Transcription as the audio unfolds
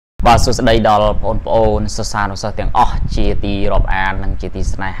Và số đây đó là ôn sơ xa nó sơ tiếng chia tí rộp án nâng chia tí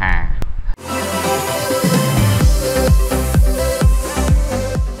sân hà.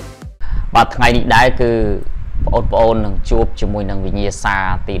 Và ngày đi đáy cứ ôn nâng chụp cho mùi nâng vì nhé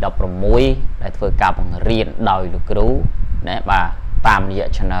xa tí đọc rồi mùi để thưa cả bằng riêng đòi lực rú và tạm địa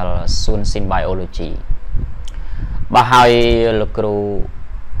channel Suon sinbiology. Và hai lực rú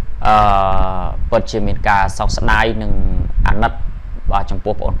bật chế miền ca sọc sẵn đáy nâng án nất và trong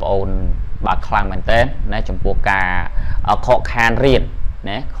bộ ôn bà khăn mạnh tên trong bộ ca khó khăn riêng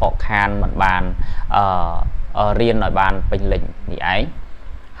khó khăn mặt bàn riêng nội bàn bình lĩnh như ấy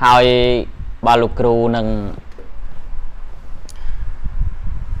hai ba lục rù nâng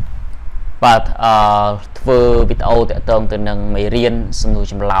và vừa video tệ tương từ nâng mấy riêng xong rồi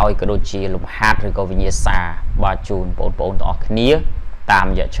chăm lòi cái đôi chì lục hát rồi có vì nhé xa và chùn bộ tỏ khía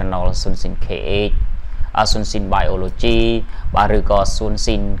tạm dạ channel Suon Sin Suon sinbiology và rồi có Suon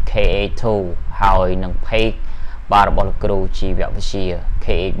Sin KA2 hỏi nâng page và bỏ lực rù chỉ vẹo với chìa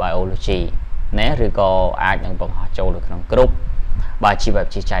KA biology nếu rồi có ai nâng bằng họ châu được nâng group và chỉ vẹo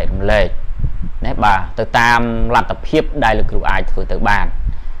chỉ chạy đúng lệ nếu bà từ tam làm tập hiếp đại lực rù ai vừa từ bàn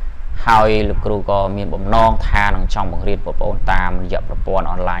hỏi lực rù có miền bóng non tha nâng trong bằng riêng bộ bốn tam dập report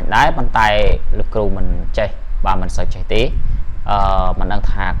online đấy bàn tay lực rù mình chơi và mình sẽ chạy tí mình đang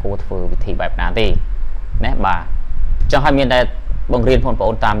thà cô vừa thì bài nào thì nè bà trong hai miền đây bằng riêng phone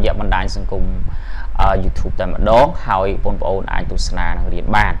phone tam dập mình đang sử dụng YouTube tại mặt đó hỏi phone phone anh tu sna năng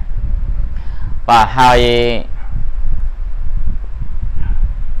riêng bàn và hai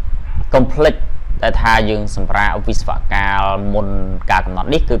complete tại tha dương sầm ra visva cao môn cả cầm nón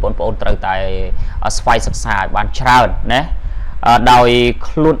đít cứ phone phone từ tại spy sắc xài bàn trao nè đòi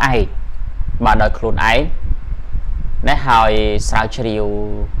luôn ai bà đòi luôn ấy nè hỏi sao chiều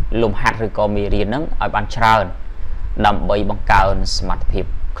lùm hạt rồi có mì riêng nắng ở bàn trao đầm bay bằng cao smart phim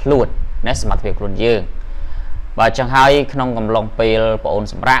luôn nè smart phim luôn dương và chẳng hay không cầm lòng pil phone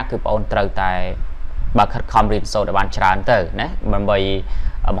sầm ra cứ phone từ tại bà khát com riêng sâu để bàn trao tới nè mình bay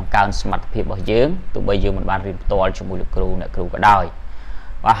bằng cao smart phim bảo dương tụi bây giờ mình bàn riêng to cho mùi lực nè kêu cả đời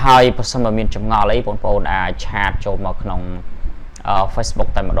và hai person mà miền trong ngõ lấy phone chat cho một nòng Facebook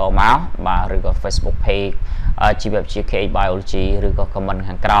tại một đồ máu và rồi có Facebook page chỉ web chỉ Khmer BioGrade12 rồi có comment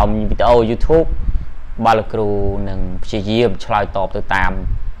hàng cao video YouTube ba lực rù nâng chỉ diêm chơi top từ tam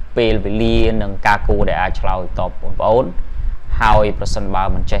pil về lia nâng ca cu để ai chơi top 4 hai person ba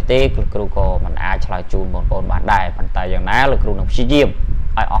mình chơi tết lực rù có mình ai chơi chun 4 bạn đại bàn tayอย่างนั้นlực rù nâng chỉ diêm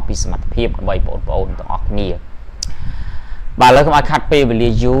ai office mặt phim 3 4 ต่อគ្នា bà lấy không ai khát về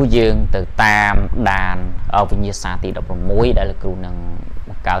lia du dương từ tam đàn ở vinh nhiệt xa thì đọc muối đây là cừu nâng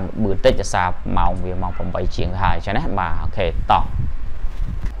cao bữa tết cho sao màu về màu phòng bảy chuyện hài cho nên bà ok to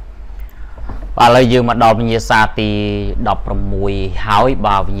bà lấy dương mà đọc nhiệt xa thì đọc muối hỏi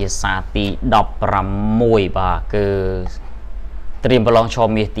bà vinh nhiệt xa thì đọc muối bà cứ tìm vào lòng cho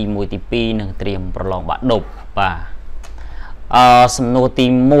miệt thì mùi thì pi nâng tìm vào lòng bạn đục bà sầm nô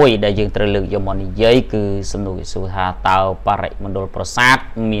tim môi đại dương trời lực do mòn giấy cứ sầm nô số hà tàu parệ môn đồ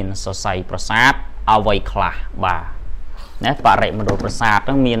prasat miền sơ sài prasat ao vây khla bà nè parệ môn đồ prasat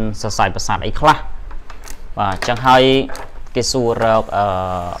nó miền sơ sài prasat ấy khla và chẳng hay cái số rọc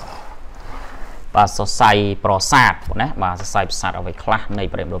bà sơ sài prasat nè bà sơ sài prasat ao vây khla này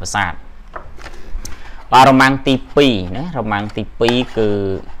parệ môn đồ prasat bà romang tipi nè romang tipi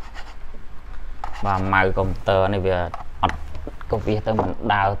cứ bà màu công tơ này về công việc tôi mình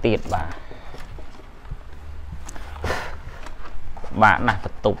đào tiền bà này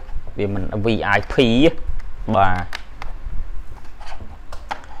tập tục vì mình VIP bà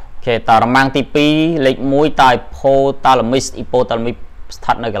ok tao mang TP lệnh mũi tai hypothalamus hypothalamus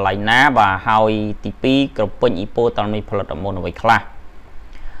thật nơi cái lạnh ná và hai TP cặp pin hypothalamus phật ở môn vậy khla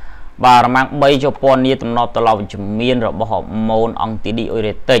bà mang bay cho pon như tụi nó tao làm chủng miên rồi bỏ họ môn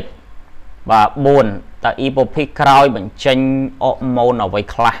antidioretic và buồn tại ipopic croi bệnh tranh hormone ở vậy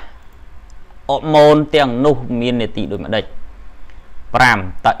khla hormone tiếng nu miên nề tị đôi mặt đây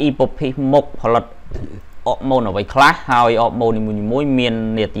pram tại ipopic mốc phật hormone ở vậy khla hai hormone mùi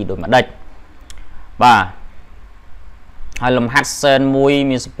miên nề tị đôi mặt đây và hai lồng hạt sen mùi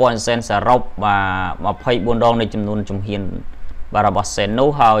miên spon sen sả rốc và phây buồn đong này chấm nôn chấm hiền và robot sen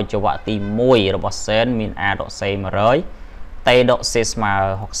nấu hai cho vợ tìm mùi robot sen miên a độ c mà rơi tây độ c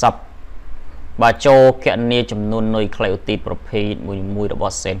mà học sập bà cho kẹn nia chấm nôn nơi khẩu tít protein mùi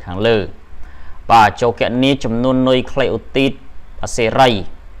robot sen hàng lư bà cho kẹn nia chấm nôn nơi khẩu tít xe ray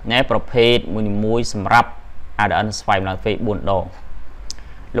nè protein mùi sầm rập ADN spike là phê buồn đồ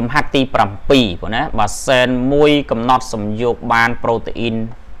lùm HT pram pi của nó và sen mùi cầm nọt sầm dục ban protein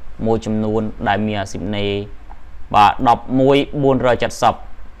mùi chấm nôn đại mía xịn nề và đọc mùi buồn rơi chặt sập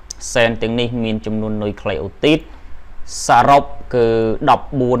sen tiếng ní miền chấm nôn nucleotide sarop cứ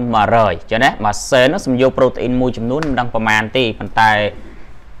đọc buồn mà rời cho nên mà sen nó xâm vô protein mùi chấm nôn đangประมาณ tí phần tay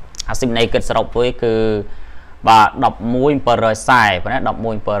acid này kết sarop với cứ và đọc mùi per rời sai và đọc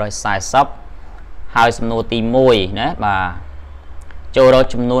mùi per rời sai sắp hai xâm nô tì mùi nè mà cho đó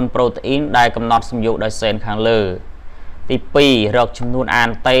chấm nôn protein đại cầm nọt xâm vô đại sen kháng lử tí pi rọc chấm nôn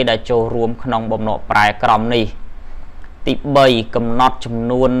an tây đã cho rùm khăn bom nọ prai crom ní tí bay cầm nọt chấm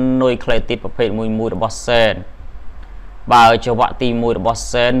nôn nucleotideประเภทmùi mùiរបស់sen bà cho vợ tí mùiរបស់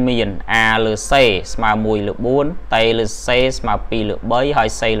sen miền a lử c mà mùi lử 4 tây lử c mà pi lử 3 hai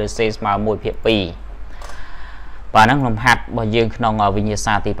c lử c mà mùi phía pi và nó làm hạt bao dương khăn ở vì như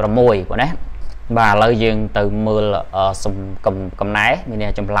xa tí pra mùi của đấy bà lời dương từ mưa sum cầm nái mình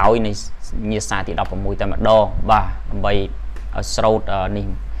nè trong lối này như xa thì đọc vào mùi tay mặt đo và bay sâu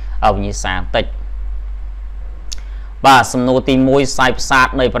niềm ở như xa tích và sum nô ti mùi sai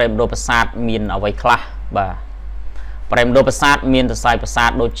sát nơi prem đô sát miền ở vậy khla và prem đô sát miền từ sai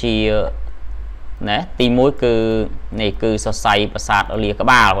sát đôi chi nè ti mùi cứ này cứ so sai sát ở lìa các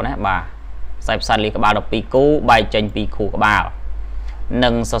bà của nè bà sai sát lìa các bà đọc pi cú bay trên pi khu các bà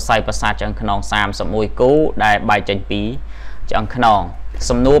nâng so saiประสาท chẳng khăn sam sầm mùi cú đại bài tranh pí chẳng khăn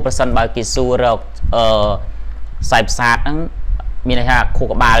sầm nôประสาน bài kỳ su rọc saiประสาท นั้น มีในฮะคู่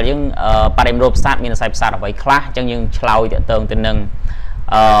กับ bà ยังประเด็น ประสาท มีใน sai ประสาท เอาไว้ คลา chẳng ยัง เฉลา เติม từ นึง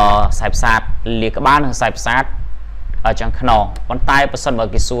sai ประสาท เรียก กับ บ้าน sai ประสาท chẳng khăn วัน ใต้ ประสาน bài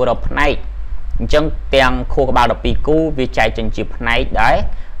kỳ su รอก ផ្នែក chẳng ទាំង คู่กับ bà ដល់ ពីរ គូ វា ចែក ចេញ ជា ផ្នែក ដែរ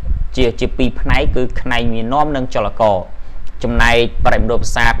ជា ពីរ ផ្នែក គឺ ផ្នែក មាន នាំ និង ចលករ ចំណាយប្រមប្រ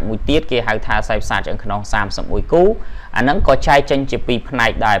សាទមួយទៀតគេហៅថាសាយប្រសាទចំក្នុង31គូអាហ្នឹងក៏ចែកចេញជាពីរផ្នែ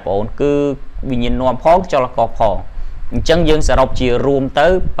កដែរបងប្អូនគឺវិញ្ញាណនាំផងចលករផងអញ្ចឹងយើងសរុបជារួមទៅ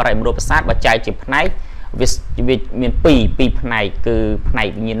ប្រមប្រសាទបើចែកជាផ្នែកវាមានពីរផ្នែកគឺផ្នែក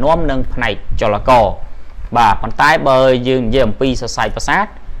វិញ្ញាណនាំនិងផ្នែកចលករបាទប៉ុន្តែបើយើងនិយាយអំពីសរសៃប្រសាទ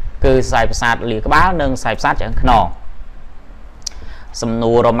គឺសរសៃប្រសាទលាក្បាលនិងសរសៃប្រសាទចំក្នុងសំ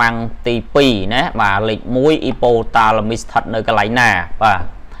ណួររមាំងទី 2 ណា បាទ លេខ 1 hypothalamus ស្ថិតនៅកន្លែងណា បាទ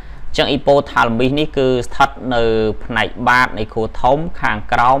អញ្ចឹង hypothalamus នេះគឺស្ថិតនៅផ្នែកបាតនៃខួរធំខាង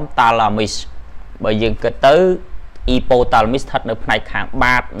ក្រោម thalamus បើយើងគិតទៅ hypothalamus ស្ថិតនៅផ្នែកខាង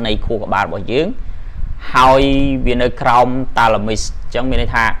បាតនៃខួរក្បាលរបស់យើងហើយវានៅក្រោម thalamus អញ្ចឹងមានន័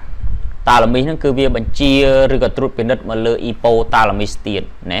យថា thalamus ហ្នឹងគឺវាបញ្ជាឬក៏ត្រួតពិនិត្យមកលើ hypothalamus ទៀត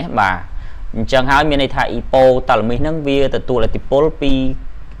ណា បាទ អញ្ចឹងហើយមានន័យថា hypothalamus ហ្នឹងវាទទួលឥទ្ធិពលពី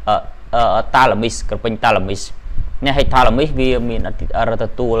thalamus ក្រពេញ thalamus នេះ hypothalamus វាមានទ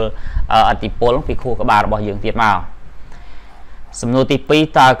ទួលឥទ្ធិពលពីខួរក្បាលរបស់យើងទៀតមកសំណួរទី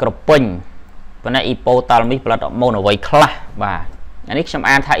 2 តើក្រពេញប៉ុន្តែ hypothalamus ផលិតអរម៉ូនអ្វីខ្លះបាទអានេះខ្ញុំ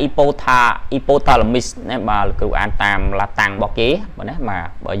អានថា hypothalamus ណាបាទលោកគ្រូអានតាមឡាតាំងរបស់គេបាទណាបាទ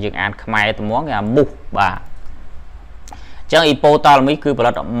បើយើងអានខ្មែរត្មងគេថាមូសបាទអញ្ចឹង hypothalamus គឺផ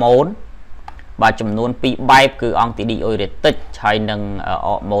លិតអរម៉ូនបាទចំនួន 2 បែបគឺអង្គទីឌីអ៊ុយរេទិកហើយនឹងអ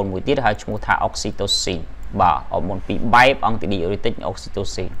រម៉ូនមួយទៀតហៅឈ្មោះថា oxytocin បាទអរម៉ូន 2 បែបអង្គទីឌីអ៊ុយរេទិក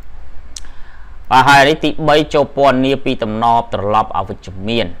oxytocin បាទហើយនេះទី 3 ចូលពណ៌នាពីតំណប់ត្រឡប់អវិជ្ជ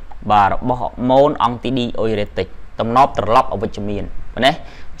មានបាទរបស់អរម៉ូនអង្គទីឌីអ៊ុយរេទិកតំណប់ត្រឡប់អវិជ្ជមានបាទណា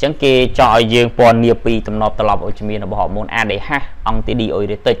អញ្ចឹងគេចង់ឲ្យយើងពណ៌នាពីតំណប់ត្រឡប់អវិជ្ជមានរបស់អរម៉ូន ADH អង្គទីឌីអ៊ុយ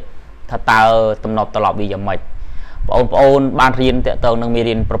រេទិកថាតើតំណប់ត្រឡប់វាយ៉ាងម៉េចបងប្អូនបានរៀនតើតើនឹងមេ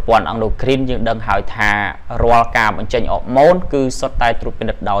រៀនប្រព័ន្ធអង់ដូគ្រីនយើងដឹងហើយថារាល់ការបញ្ចេញអរម៉ូនគឺសុទ្ធតែត្រួតពិ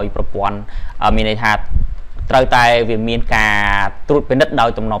និត្យដោយប្រព័ន្ធមានន័យថាត្រូវតែវាមានការត្រួតពិនិត្យដោយ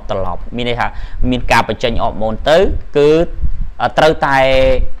តំណប់ត្រឡប់មានន័យថាមានការបញ្ចេញអរម៉ូនទៅគឺត្រូវតែ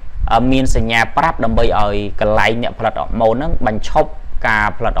មានសញ្ញាប្រាប់ដើម្បីឲ្យកន្លែងអ្នកផលិតអរម៉ូនហ្នឹងបញ្ឈប់ការ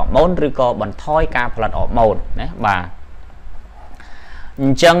ផលិតអរម៉ូនឬក៏បន្ថយការផលិតអរម៉ូនណាបាទអ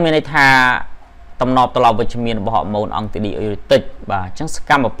ញ្ចឹងមានន័យថាតំណប់ត្រឡប់វិជ្ជមានរបស់អរម៉ូនអង្គទីឌីអ៊ុយរេទិកបាទអញ្ចឹងស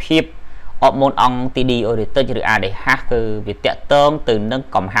កម្មភាពអរម៉ូនអង្គទីឌីអ៊ុយរេទិកឬ ADH គឺវាតាក់ទងទៅនឹង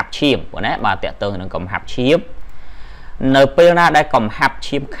កំហាប់ឈាមបងណាបាទតាក់ទងនឹងកំហាប់ឈាមនៅពេលណាដែលកំហាប់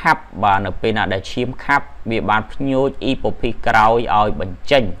ឈាមខាប់បាទនៅពេលណាដែលឈាមខាប់វាបានភ្ញូចអ៊ីប៉ូភីក្រោយឲ្យបញ្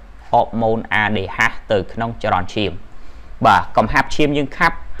ចេញអរម៉ូន ADH ទៅក្នុងចរន្តឈាមបាទកំហាប់ឈាមយើងខា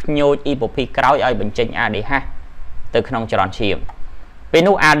ប់ភ្ញូចអ៊ីប៉ូភីក្រោយឲ្យបញ្ចេញ ADH ទៅក្នុងចរន្តឈាមពេល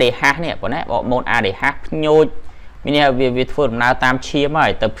នោះ ADH នេះបងណាអរម៉ូន ADH ភ្ញូចមានវាធ្វើដំណើរតាមឈាមហើ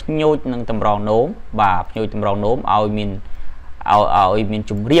យទៅភ្ញូចនឹងតម្រងនោមបាទភ្ញូចតម្រងនោមឲ្យមាន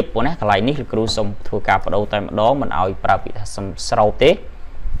ជំរាបបងណាកន្លែងនេះលោកគ្រូសូមធ្វើការបដូរតែម្ដងមិនឲ្យប្រើពាក្យថាស្រោបទេ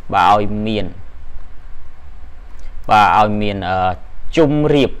បាទឲ្យមានជំ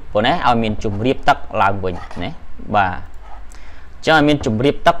រាបបងណាឲ្យមានជំរាបទឹកឡើងវិញណាបាទ ចឹងឲ្យមានជំ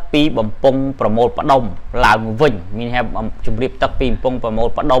រាបទឹកពីបំពង់ប្រមូលផ្ដុំឡើងវិញមានហេតុជំរាបទឹកពីបំពង់ប្រមូល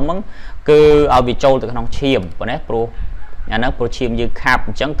ផ្ដុំហ្នឹងគឺឲ្យវាចូលទៅក្នុងឈាមប៉ុណ្ណេះព្រោះអាហ្នឹងព្រោះឈាមយើងខាប់អ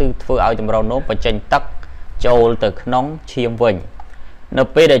ញ្ចឹងគឺធ្វើឲ្យតម្រូវនោមបញ្ចេញទឹកចូលទៅក្នុងឈាមវិញនៅ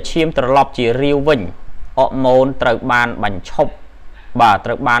ពេលដែលឈាមត្រឡប់ជារាវវិញអរម៉ូនត្រូវបានបញ្ឈប់បាទត្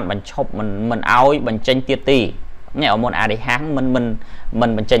រូវបានបញ្ឈប់មិនឲ្យបញ្ចេញទៀតទេនេះអរម៉ូន ADH មិន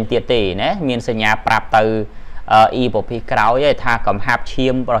បញ្ចេញទៀតទេណាមានសញ្ញាប្រាប់ទៅE ប្រភេទក្រោយឯថាកំហាប់ឈា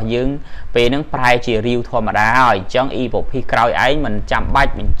មរបស់យើងពេលហ្នឹងប្រែជារាវធម្មតាហើយអញ្ចឹង E ប្រភេទក្រោយឯងមិនចាំបា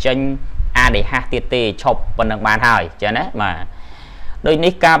ច់បញ្ចេញ ADH ទៀតទេឈប់ប៉ុណ្ណឹងបានហើយចឹងណាបាទដោយ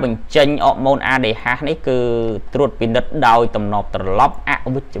នេះការបញ្ចេញអរម៉ូន ADH នេះគឺត្រួតពិនិត្យដោយទំនាប់ត្រឡប់អ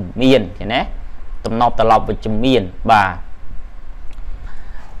វិជ្ជមានឃើញណាទំនាប់ត្រឡប់វិជ្ជមានបាទ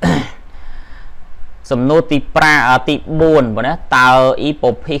សំណួរទី4បងណាតើអ៊ីប៉ូ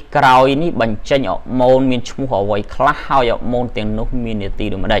ភីសក្រោយនេះបញ្ចេញអរម៉ូនមានឈ្មោះអ្វីខ្លះហើយអរម៉ូនទាំងនោះមាននាទី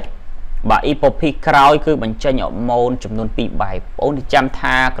ដូចម្ដេចបាទអ៊ីប៉ូភីសក្រោយគឺបញ្ចេញអរម៉ូនចំនួន2បែបបងអូនចាំ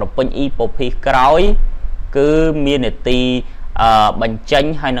ថាក្រពេញអ៊ីប៉ូភីសក្រោយគឺមាននាទីបញ្ចេញ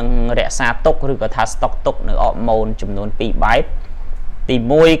ហើយនឹងរក្សាទុកឬក៏ថាស្តុកទុកនៅអរម៉ូនចំនួន2បែបទី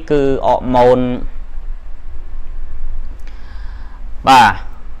1គឺអរម៉ូនបាទ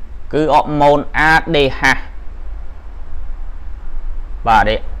គឺអរម៉ូន ADH បាទ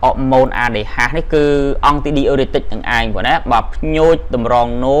អរម៉ូន ADH នេះគឺអង្គទីឌីអូរេតិកទាំងឯងបងណាបាទភ្ញូចតម្រង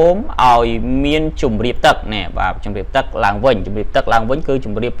នោមឲ្យមានជំរាបទឹកនេះបាទជំរាបទឹកឡើងវិញជំរាបទឹកឡើងវិញគឺ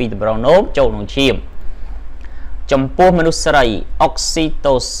ជំរាបពីតម្រងនោមចូលក្នុងឈាមចំពោះមនុស្សស្រីអុកស៊ី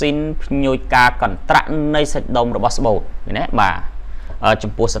តូស៊ីនភ្ញូចការកន្ត្រាក់នៃសាច់ដុំរបស់ស្បូតឃើញណាបាទ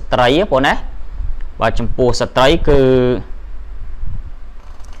ចំពោះស្ត្រីបងណាបាទចំពោះស្ត្រីគឺ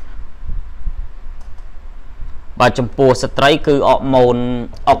បាទចំពោះស្ត្រីគឺអរម៉ូន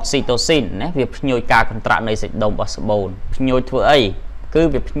អុកស៊ីតូស៊ីនណាវាភ្ញូចការកន្ត្រាក់នៃសាច់ដុំរបស់ស្បូនភ្ញូចធ្វើអីគឺ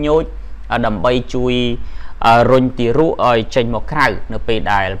វាភ្ញូចដើម្បីជួយរុញទារកឲ្យចេញមកក្រៅនៅពេល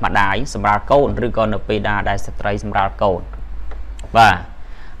ដែលម្ដាយសម្រាលកូនឬក៏នៅពេលដែលស្ត្រីសម្រាលកូនបាទ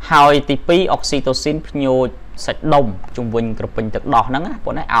ហើយទី2អុកស៊ីតូស៊ីនភ្ញូចសាច់ដុំជុំវិញក្រពេញទឹកដោះហ្នឹងណាប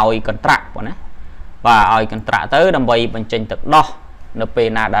ងណាឲ្យកន្ត្រាក់បងណាបាទឲ្យកន្ត្រាក់ទៅដើម្បីបញ្ចេញទឹកដោះនៅពេល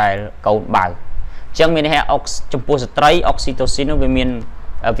ណាដែលកូនបើចឹងមានន័យថាចំពោះស្ត្រីអុកស៊ីតូស៊ីននោះវាមាន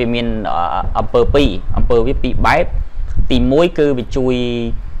អំពើវាពីរបែបទី1គឺវាជួយ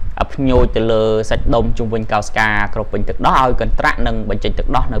ភ្ញូចទៅលើសាច់ដុំជុំវិញកោសិកាក្រពេញទឹកដោះឲ្យកន្ត្រាក់និងបញ្ចេញទឹក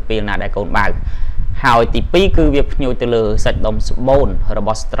ដោះនៅពេលណាដែលកូនបើហើយទី2គឺវាភ្ញូចទៅលើសាច់ដុំស្បូនរប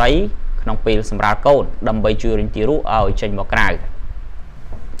ស់ស្ត្រីក្នុងពេលសម្រាលកូនដើម្បីជួយរុញទារកឲ្យចេញមកក្រៅ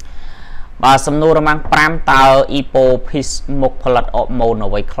បាទសំណួររមាំង5តើអ៊ីប៉ូភីសមកផលិតអរម៉ូន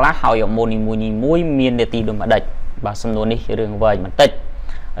អ្វីខ្លះហើយអរម៉ូននីមួយមាននាទីដូចម្ដេចបាទសំណួរនេះរឿងវែងបន្តិច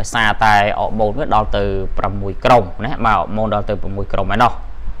ដោយសារតែអរម៉ូនវាដល់ទៅ6ក្រុមណាបាទអរម៉ូនដល់ទៅ6ក្រុមហើយណោះ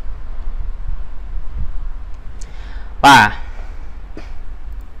បាទ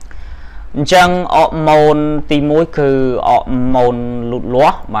អញ្ចឹងអរម៉ូនទី1គឺអរម៉ូនលូតលា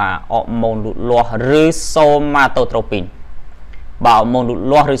ស់បាទអរម៉ូនលូតលាស់ឬសូម៉ាតូត្រូពីនបាទអរម៉ូនលូត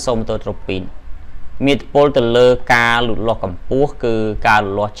លាស់ឬសូម៉ាតូត្រូពីនមានឥទ្ធិពលទៅលើការលូតលាស់កម្ពស់គឺការ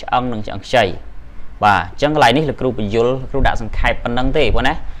លូតលាស់ឆ្អឹងនិងឆ្អឹងខ្ចីបាទអញ្ចឹងកន្លែងនេះលោកគ្រូបញ្យល់គ្រូដាក់សង្ខេបប៉ុណ្ណឹងទេបង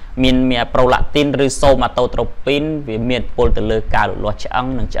ណាមានប្រូឡាទីនឬសូម៉ាតូត្រូពីនវាមានឥទ្ធិពលទៅលើការលូតលាស់ឆ្អឹង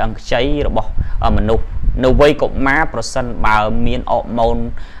និងឆ្អឹងខ្ចីរបស់មនុស្សនៅវ័យកុមារប្រសិនបើមានអរម៉ូន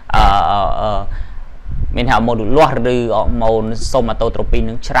មានហៅម៉ូនលូតលាស់ឬអរម៉ូនសូម៉ាតូត្រូពីន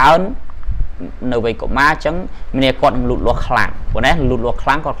នឹងច្រើននៅវ័យកុមារអញ្ចឹងមានគាត់នឹងលូតលាស់ខ្លាំងបងណាលូតលាស់ខ្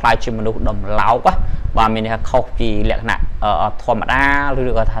លាំងគាត់ខ្លាចជាមនុស្សដំឡោកបាទមានថាខុសពីលក្ខណៈធម្មតា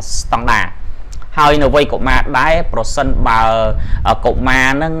ឬក៏ថាស្តង់ដារហើយនៅវ័យកុមារដែរប្រសិនបើកុមារ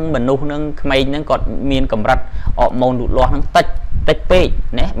ហ្នឹងមនុស្សហ្នឹងក្មេងហ្នឹងគាត់មានកម្រិតអរម៉ូនលូតលាស់ហ្នឹងតិចពេក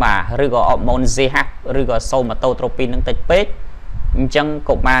ណាបាទឬក៏អរម៉ូន ZH ឬក៏សូម៉ាតូត្រូពីនហ្នឹងតិចពេកអញ្ចឹង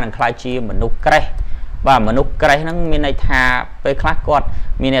កុមារនឹងខ្លាចជាមនុស្សក្រេះបាទមនុស្សក្រេះហ្នឹងមានន័យថាពេលខ្លះគាត់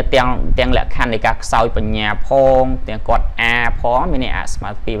មានទាំងលក្ខខណ្ឌនៃការខ្សោយបញ្ញាផងទាំងគាត់ផងមានអសម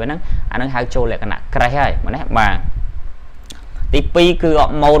ត្ថភាពហ្នឹងអានឹងហៅចូលលក្ខណៈក្រេះហើយបងណាបាទទី2គឺអ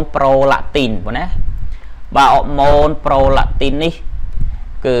រម៉ូនប្រូឡាទីនបងណាបាទអរម៉ូនប្រូឡាទីននេះ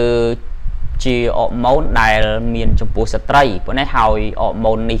គឺជាអរម៉ូនដែលមានចំពោះស្ត្រីបងណាហើយអរ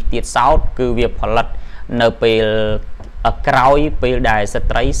ម៉ូននេះទៀតសោតគឺវាផលិតនៅពេលក្រោយពេលដែលស្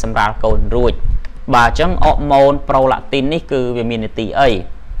ត្រីសម្រាលកូនរួចបាទអញ្ចឹងអរម៉ូនប្រូឡាទីននេះគឺវាមាននាទីអី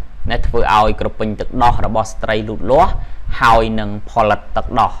ណាធ្វើឲ្យក្រពេញទឹកដោះរបស់ស្ត្រីលូតលាស់ហើយនឹងផលិតទឹក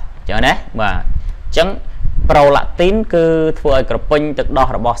ដោះអញ្ចឹងណាបាទអញ្ចឹងប្រូឡាទីនគឺធ្វើឲ្យក្រពេញទឹកដោះ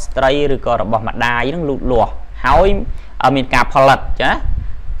របស់ស្ត្រីឬក៏របស់ម្ដាយនឹងលូតលាស់ហើយមានការផលិតចា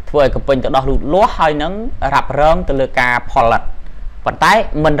ធ្វើឲ្យក្រពេញទឹកដោះលូតលាស់ហើយនឹងរ៉ាប់រងទៅលើការផលិត ប៉ុន្តែ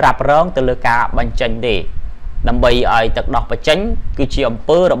មិនរ៉ាប់រងទៅលើការបញ្ចេញទេដើម្បីឲ្យទឹកដោះបញ្ចេញគឺជាអំ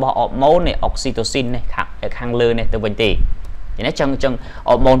ពើរបស់អរម៉ូននៃអុកស៊ីតូស៊ីននេះខាងលើនេះទៅវិញទេចឹង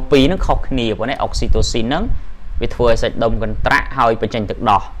អរម៉ូន2ហ្នឹងខុសគ្នាប៉ុន្តែអុកស៊ីតូស៊ីនហ្នឹងវាធ្វើឲ្យសាច់ដុំកន្ត្រាក់ហើយបញ្ចេញទឹក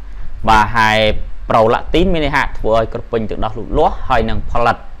ដោះបាទហើយប្រូឡាក់ទីនមានន័យថាធ្វើឲ្យក្រពេញទឹកដោះលូតលាស់ហើយនឹងផ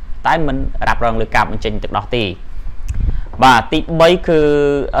លិតតែមិនរ៉ាប់រងលើការបញ្ចេញទឹកដោះទេបាទទី3គឺ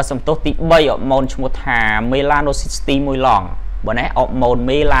សំទោសទី3អរម៉ូនឈ្មោះថា melanocyte-stimulon បើណែអរម៉ូន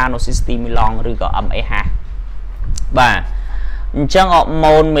melanocyte-stimulon ឬក៏ MAH បាទអញ្ចឹងអរ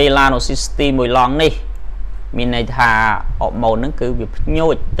ម៉ូន melanocyte-stimulon នេះមានន័យថាអរម៉ូនហ្នឹងគឺវាភ្ញូ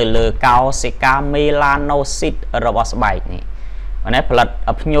ចទៅលើកោសិកា melanocyte របស់ស្បែកនេះបាទណែផលិត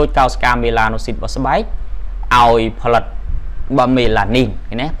ភ្ញូចកោសិកា melanocyte របស់ស្បែកឲ្យផលិតបាទ melanin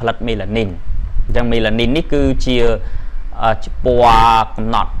ឃើញទេផលិត melanin អញ្ចឹង melanin នេះគឺជាពណ៌កំ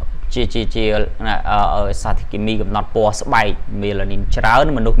ណត់ជាសារធាតុគីមីកំណត់ពណ៌ស្បែក melanin ច្រើន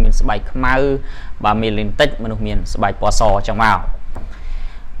មនុស្សមានស្បែកខ្មៅបាទ melanin តិចមនុស្សមានស្បែកពណ៌សអញ្ចឹងមក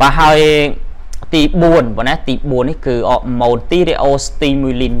បាទហើយទី4បងណាទី4នេះគឺអរម៉ូន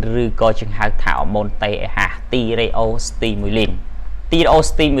thyreostimulin ឬក៏ជាហៅថាអរម៉ូន TH thyreostimulin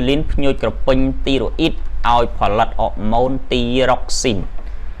thyreostimulin ភ្ញូចក្រពេញទីរ៉ូអ៊ីតឲ្យផលិតអរម៉ូន thyroxine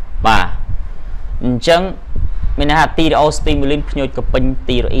បាទអញ្ចឹងមានន័យថា thyreostimulin ភ្ញូចក្រពេញ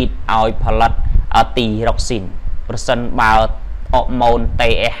ទីរ៉ូអ៊ីតឲ្យផលិត thyroxine ប្រសិនបើអរម៉ូន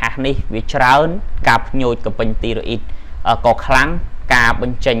TH នេះវាច្រើនការភ្ញូចក្រពេញទីរ៉ូអ៊ីតក៏ខ្លាំងការប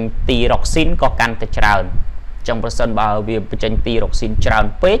ញ្ចេញទីរ៉ុកស៊ីនក៏កាន់តែច្រើនអញ្ចឹងប្រសិនបើវាបញ្ចេញទីរ៉ុកស៊ីនច្រើន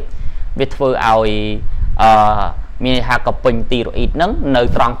ពេកវាធ្វើឲ្យមានថាកពេញទីរ៉ូអ៊ីតហ្នឹងនៅ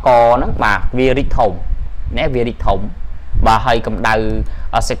ត្រង់កហ្នឹងបាទវារីកធំណាវារីកធំបាទហើយកម្ដៅ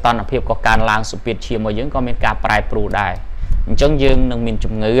សីតុណ្ហភាពក៏កើនឡើងសុភាពឈាមរបស់យើងក៏មានការប្រែប្រួលដែរអញ្ចឹងយើងនឹងមាន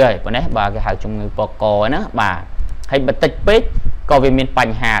ជំងឺហើយប៉ុណ្ណេះបាទគេហៅជំងឺពកណាបាទហើយបើតិចពេកក៏វាមានប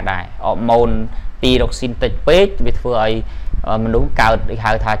ញ្ហាដែរអរម៉ូនទីរ៉ុកស៊ីនតិចពេកវាធ្វើឲ្យមនុស្សកើតគេ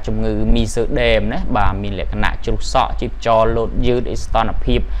ហៅថាជំងឺមីសឺដេមណាបាទមានលក្ខណៈជ្រុះសក់ជីបចរលោតយឺតអេស្តន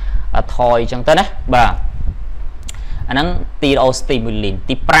ភាពថយអញ្ចឹងទៅណាបាទអាហ្នឹង thyreostimulin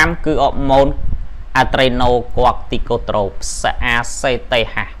ទី5គឺអរម៉ូន adrenocorticotrope សាអាសេតេ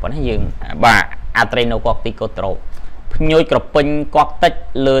ហាប៉ុណ្ណេះយើងបាទ adrenocorticotrope ភ្ញួយក្រពេញកកតិច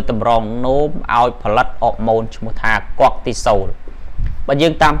លើតម្រងនោមឲ្យផលិតអរម៉ូនឈ្មោះថា cortisol បើយើ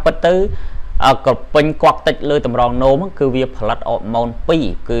ងតាមពិតទៅក្រពេញកកតិចលើតម្រងនោមគឺវាផលិតអរម៉ូន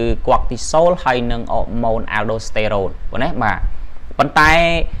2គឺ cortisol ហើយនិងអរម៉ូន aldosterone ប៉ុណ្ណេះបាទប៉ុន្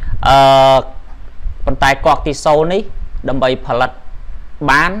តែ cortisol នេះដើម្បីផលិត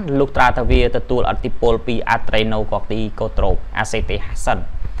បានលុះត្រាតែវាទទួលឥទ្ធិពលពី adrenocorticotrope acetylhasen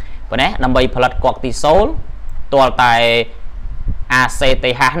ប៉ុណ្ណេះដើម្បីផលិត cortisol ទាល់តែ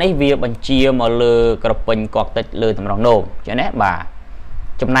acetylhas នេះវាបញ្ជាមកលើក្រពេញកកតិចលើតម្រងនោមចឹងណាបាទ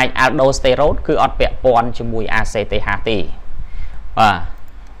ចំណែក aldosterone គឺអត់ពាក់ព័ន្ធជាមួយ acetylhas ទេបាទ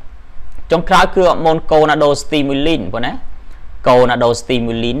ចុងក្រោយគឺអរម៉ូន gonadostimulin ប៉ុណ្ណា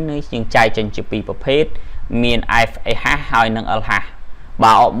gonadostimulin នេះយើងចែកចេញជាពីរប្រភេទមាន FAH ហើយនិង LH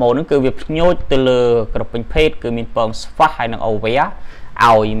បាទអរម៉ូនហ្នឹងគឺវាភ្ញូចទៅលើក្រពេញភេទគឺមានពងស្វាស់ហើយនិងអូវែ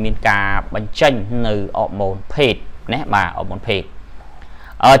ឲ្យមានការបញ្ចេញនៅអរម៉ូនភេទណាបាទអរម៉ូនភេទ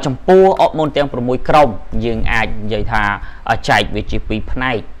ចំពោះអរម៉ូនទាំង6ក្រុមយើងអាចនិយាយថាចែកវាជាពីរផ្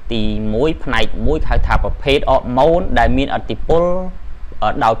នែកទី1ផ្នែក1ហៅថាប្រភេទអរម៉ូនដែលមានឥទ្ធិពល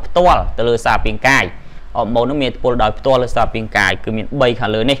ដោយផ្ទាល់ទៅលើសារពាង្គកាយអរម៉ូននោះមានឥទ្ធិពលដោយផ្ទាល់លើសារពាង្គកាយគឺមាន3ខា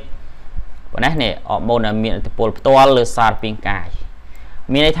ងលើនេះប៉ុណ្ណេះនេះអរម៉ូនដែលមានឥទ្ធិពលផ្ទាល់លើសារពាង្គកាយ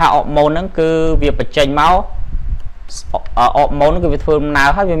មានន័យថាអរម៉ូនហ្នឹងគឺវាបញ្ចេញមកអរម៉ូនគឺវាធ្វើដំណើរ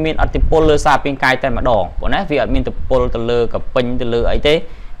ហើយវាមានឥទ្ធិពលលើសារពាង្គកាយតែម្ដងប៉ុណ្ណាវាអត់មានឥទ្ធិពលទៅលើកពេញទៅលើអីទេ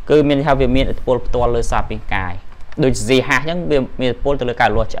គឺមានន័យថាវាមានឥទ្ធិពលផ្ទាល់លើសារពាង្គកាយដូច ZH អញ្ចឹងវាមានឥទ្ធិពលទៅលើការ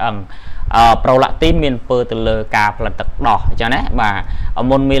លាស់ឆ្អឹងប្រូឡាក់ទីនមានពើទៅលើការផលិតទឹកដោះអញ្ចឹងណាបាទអរ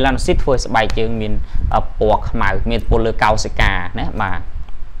ម៉ូន melanocyte ធ្វើស្បែកយើងមានពណ៌ខ្មៅមានឥទ្ធិពលលើកោសិកាណាបាទ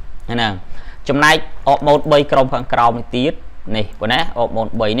ហ្នឹងចំណែកអរម៉ូន3ក្រុមខាងក្រោមនេះទៀតនេះប៉ុណ្ណាអរម៉ូន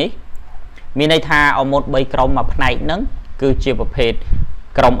3នេះមានន័យថាអរម៉ូន3ក្រុមមួយផ្នែកហ្នឹងគឺជាប្រភេទ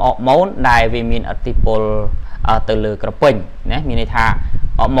ក្រុមអរម៉ូនដែលវាមានឥទ្ធិពលទៅលើក្រពេញណាមានន័យថា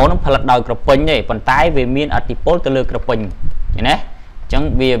អរម៉ូននឹងផលិតដោយក្រពេញទេប៉ុន្តែវាមានឥទ្ធិពលទៅលើក្រពេញឃើញណាអញ្ចឹង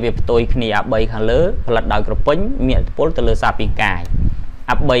វាផ្ទុយគ្នាអា3ខាងលើផលិតដោយក្រពេញមានឥទ្ធិពលទៅលើសារពាង្គកាយ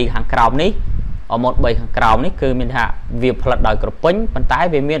អា3ខាងក្រោមនេះអរម៉ូន3ខាងក្រោមនេះគឺមានថាវាផលិតដោយក្រពេញប៉ុន្តែ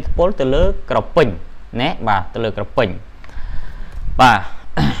វាមានឥទ្ធិពលទៅលើក្រពេញណាបាទទៅលើក្រពេញបាទ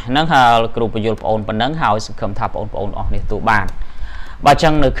ហ្នឹងហើយគ្រូបញ្យល់បងអូនប៉ុណ្ណឹងហើយសង្ឃឹមថាបងប្អូនអស់នេះទូបានបាទអញ្ចឹ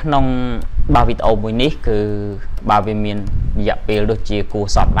ងនៅក្នុងបាទវីដេអូមួយនេះគឺបាទវាមានរយៈពេលដូចជាគួរ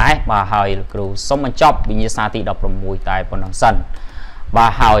សពដែរបាទហើយលោកគ្រូសូមបញ្ចប់វិញ្ញាសាទី16តែប៉ុណ្ណឹងសិន bà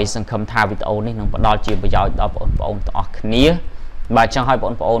hỏi sân khâm tha video này nâng đó chỉ bây giờ đó bọn tỏ khía bà chẳng hỏi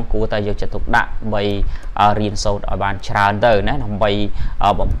bọn của ta giờ tục đạn bởi riêng sâu ở bàn tràn đời nè nằm bởi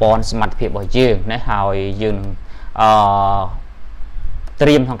bọn bọn mặt phía bởi dương nè hỏi dương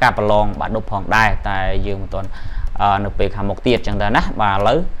stream thằng cà bà lòng bạn đục hòn đai tại dương một tuần nộp về khả một tiết chẳng đó nè bà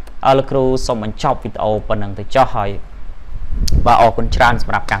lấy lực ru xong mình chọc video phần năng thì cho hỏi và ở con trans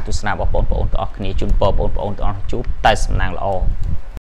mà đạp càng tu sna bọn tỏ khía chung bọn tỏ chút tay sầm nàng là